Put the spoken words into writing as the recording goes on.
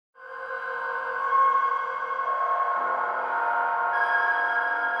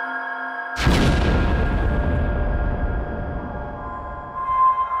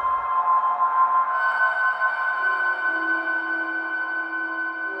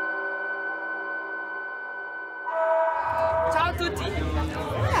tutti.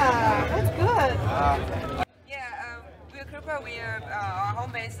 Yeah, that's good. We're Cripper. Our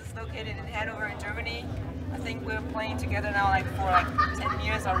home base is located in Hanover in Germany. I think we're playing together now for 10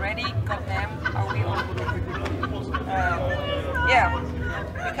 years already. Goddamn, are we old?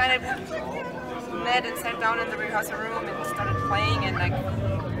 We kind of met and sat down in the rehearsal room and started playing, and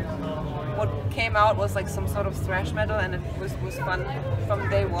what came out was some sort of thrash metal, and it was fun from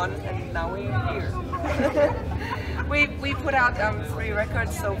day one, and now we're here. we put out 3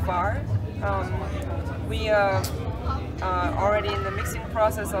 records so far. We are already in the mixing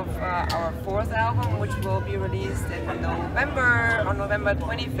process of our 4th album, which will be released in November, on November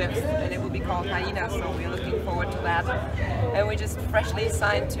 25th, and it will be called Hyena, so we're looking forward to that. And we just freshly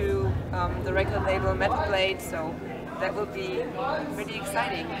signed to the record label Metal Blade, so that will be really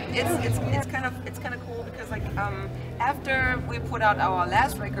exciting. It's kind of cool because after we put out our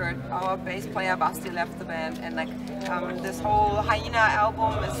last record, our bass player Basti left the band, and this whole Hyena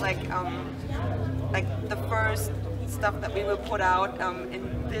album is like the first stuff that we will put out in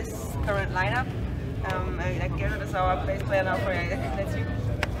this current lineup. Gerrit is our bass player now for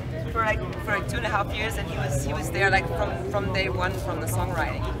 2.5 years, and he was there from day one from the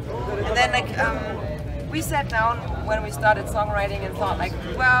songwriting. And then we sat down when we started songwriting and thought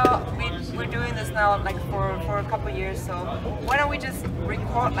well, we're doing this now for a couple years, so why don't we just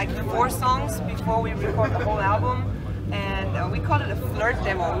record 4 songs before we record the whole album? And we called it a flirt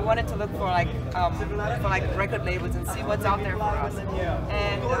demo. We wanted to look for record labels and see what's out there for us.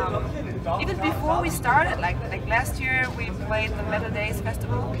 And even before we started, last year, we played the Metal Days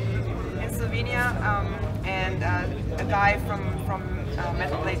Festival in Slovenia, and a guy from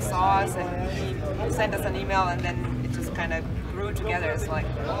Metal Blade saw us, and he sent us an email, and then it just kind of grew together. So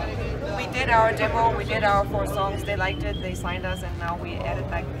we did our demo, we did our 4 songs, they liked it, they signed us, and now we added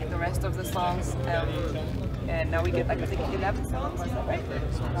the rest of the songs. And now we get I think 11 songs, is that right?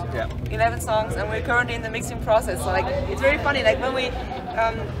 Yeah. 11 songs, and we're currently in the mixing process. So it's very funny. When we,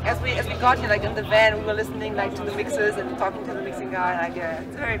 as we got here, in the van, we were listening to the mixes and talking to the mixing guy.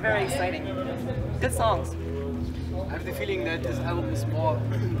 It's very, very exciting. Good songs. I have the feeling that this album is more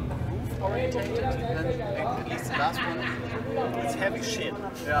groove orientated than at least the last one. It's heavy shit.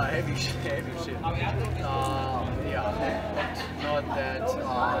 Yeah, heavy shit. Not that.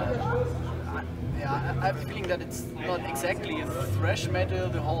 I have a feeling that it's not exactly thrash metal,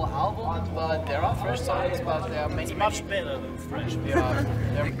 the whole album, but there are thrash songs, but there are many. It's much better than thrash metal.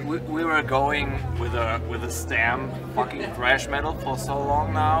 Yeah, we were going with a stamp fucking thrash metal for so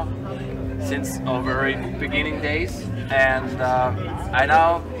long now, since our very beginning days, and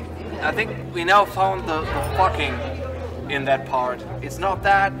I think we now found the fucking in that part. It's not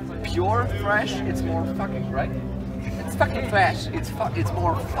that pure thrash, it's more fucking, right? It's fucking thrash. It's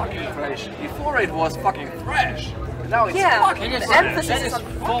more fucking thrash. Before it was fucking thrash. Now it's fucking thrash. That is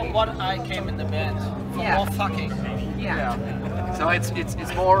for what I came in the band. For more fucking. Yeah. So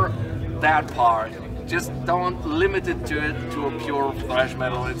it's more that part. Just don't limit it to a pure thrash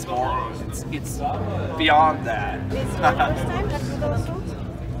metal. It's more. It's beyond that. This is your first time at those shows?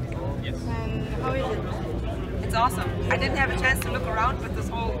 Yes. And how is it? It's awesome. I didn't have a chance to look around, but this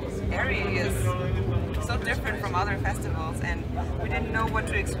whole area is so different from other festivals, and we didn't know what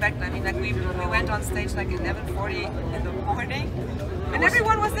to expect. I mean, we went on stage 11:40 in the morning, and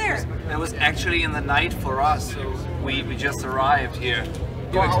everyone was there. It was actually in the night for us, so we just arrived here.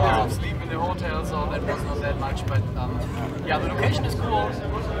 4 hours of sleep in the hotel, so that was not that much. But yeah, the location is cool.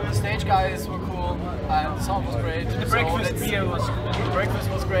 The stage guys were cool, and the sound was great. The breakfast beer was cool. The breakfast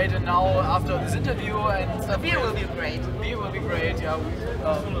was great, and now after this interview and stuff, Beer will be great. Beer will be great. Yeah,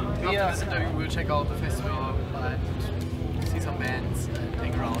 after this interview, we'll check out the festival and see some bands and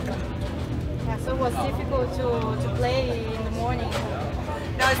hang around. Yeah, so it was difficult to play in the morning.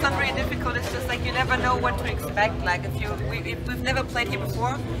 No, it's not very difficult. It's just you never know what to expect. We've never played here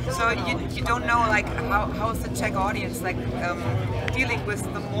before, so you don't know how's the Czech audience dealing with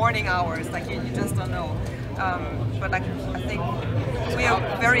the morning hours. You just don't know. But I think we are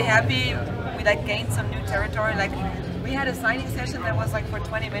very happy. We gained some new territory. We had a signing session that was for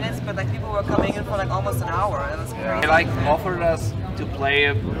 20 minutes, but people were coming in for almost an hour. It was crazy. They offered us to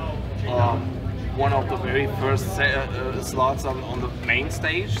play one of the very first slots on the main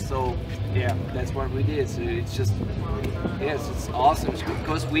stage, so yeah, that's what we did. So it's just, yes, it's awesome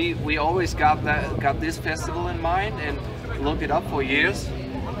because we always got this festival in mind and looked it up for years.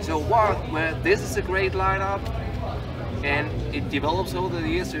 So wow, this is a great lineup, and it develops over the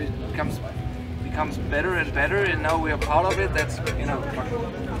years, so it becomes better and better, and now we are part of it. That's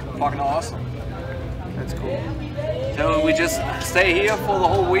fucking awesome. That's cool. So we just stay here for the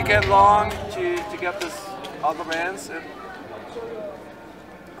whole weekend long to get this other bands, and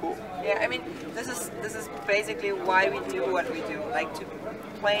cool. Yeah, I mean, this is basically why we do what we do. Like to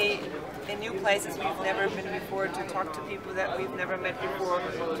play in new places we've never been before, to talk to people that we've never met before,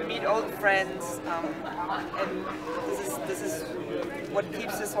 to meet old friends, and this is what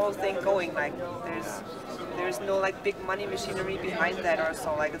keeps this whole thing going. Like there's no like big money machinery behind that or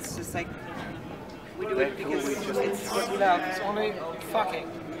so. Like it's just like we do it because it's what we love. It's only fucking.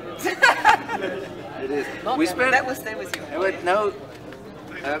 It is. We spent. That was stay with you. No,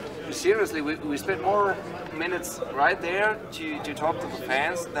 seriously, we spent more minutes right there to talk to the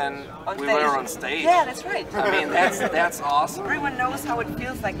fans than we were on stage. Yeah, that's right. I mean, that's awesome. Everyone knows how it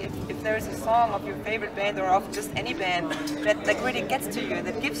feels like if there is a song of your favorite band or of just any band that like really gets to you and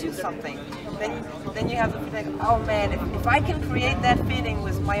that gives you something, then you have the feeling, oh man, if I can create that feeling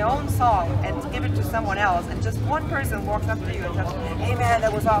with my own song and give it to someone else, and just one person walks up to you and says, hey man,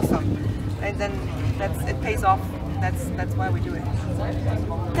 that was awesome, and then it pays off. That's why we do it.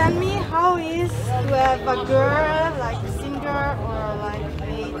 Tell me, how is to have a girl like singer or like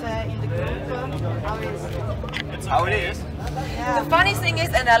later in the group? How is it? It's how it is. The funny thing is,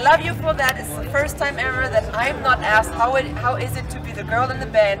 and I love you for that, it's the first time ever that I'm not asked how is it to be the girl in the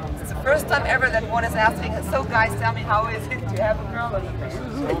band. It's the first time ever that one is asking, so guys, tell me, how is it to have a girl in the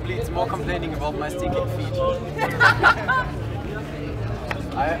band? Probably it's more complaining about my stinking feet.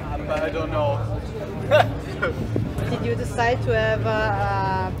 I don't know. Did you decide to have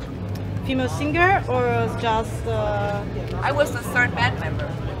a female singer or just? I was the third band member.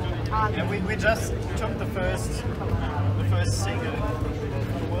 Yeah, we just took the first single.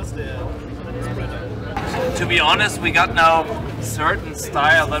 Who was there? To be honest, we got now certain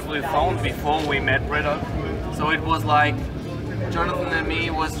style that we found before we met Britta. So it was like Jonathan and me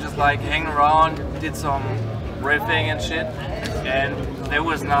was just like hanging around, did some riffing and shit, and there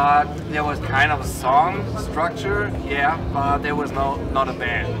was kind of a song structure, yeah, but there was not a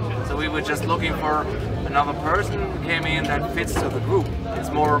band. So we were just looking for another person who came in that fits to the group.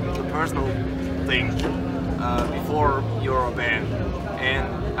 It's more the personal thing before you're a band. And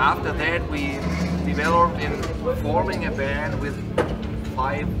after that we developed in forming a band with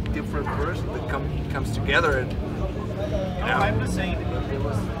 5 different persons that comes together. And, you know, I'm the same.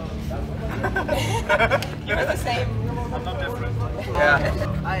 You're the same. I'm not different.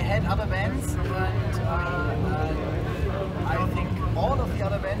 yeah. I had other bands, and I think all of the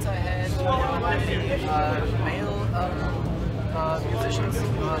other bands I had were male musicians,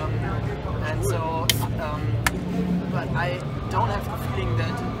 and so, but I don't have the feeling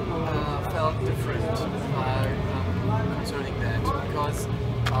that felt different concerning that, because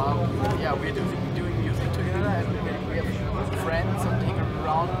yeah, we're doing music together, and we have friends and hang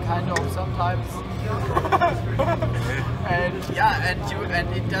around kind of sometimes. And yeah, and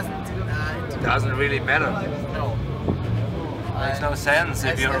it Doesn't really matter. no. Makes no sense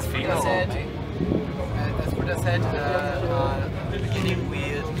if you're a female. As Britta said, at the beginning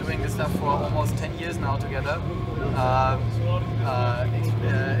we're doing this stuff for almost 10 years now together.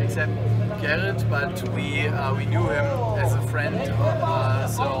 Except Gerrit, but we knew him as a friend,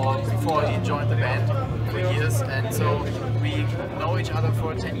 so before he joined the band for years, and so we know each other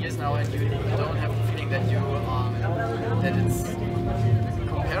for 10 years now, and you don't have the feeling that that it's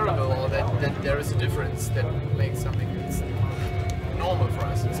comparable or that there is a difference that makes something that's normal for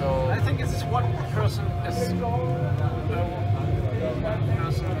us. So I think it's one person is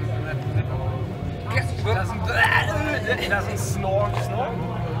that doesn't snore.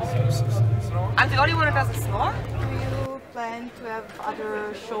 I'm the only one who doesn't snore? Do you plan to have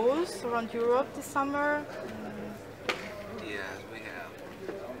other shows around Europe this summer? Yes, we have.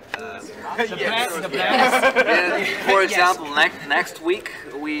 The plans. For example, next week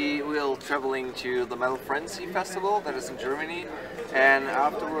we will traveling to the Metal Frenzy Festival that is in Germany, and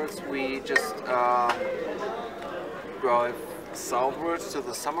afterwards we just drive southwards to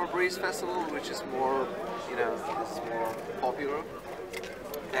the Summer Breeze Festival, which is more, this is more popular.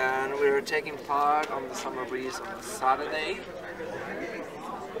 And we're taking part on the Summer Breeze on Saturday,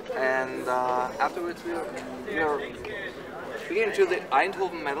 and afterwards we're getting to the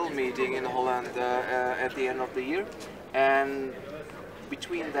Eindhoven Metal Meeting in Holland at the end of the year, and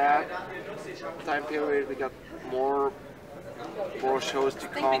between that time period we got more shows to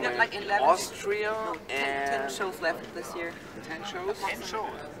come we got in like 11, Austria, no, 10 and shows left this year. 10 shows. 10 shows.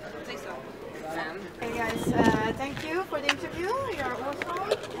 I think so. Hey guys, thank you for the interview. You're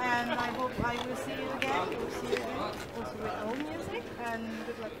awesome, and I hope I will see you again. We'll see you again also with AloneMusic, and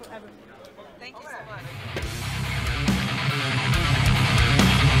good luck for everything. Thank you so much.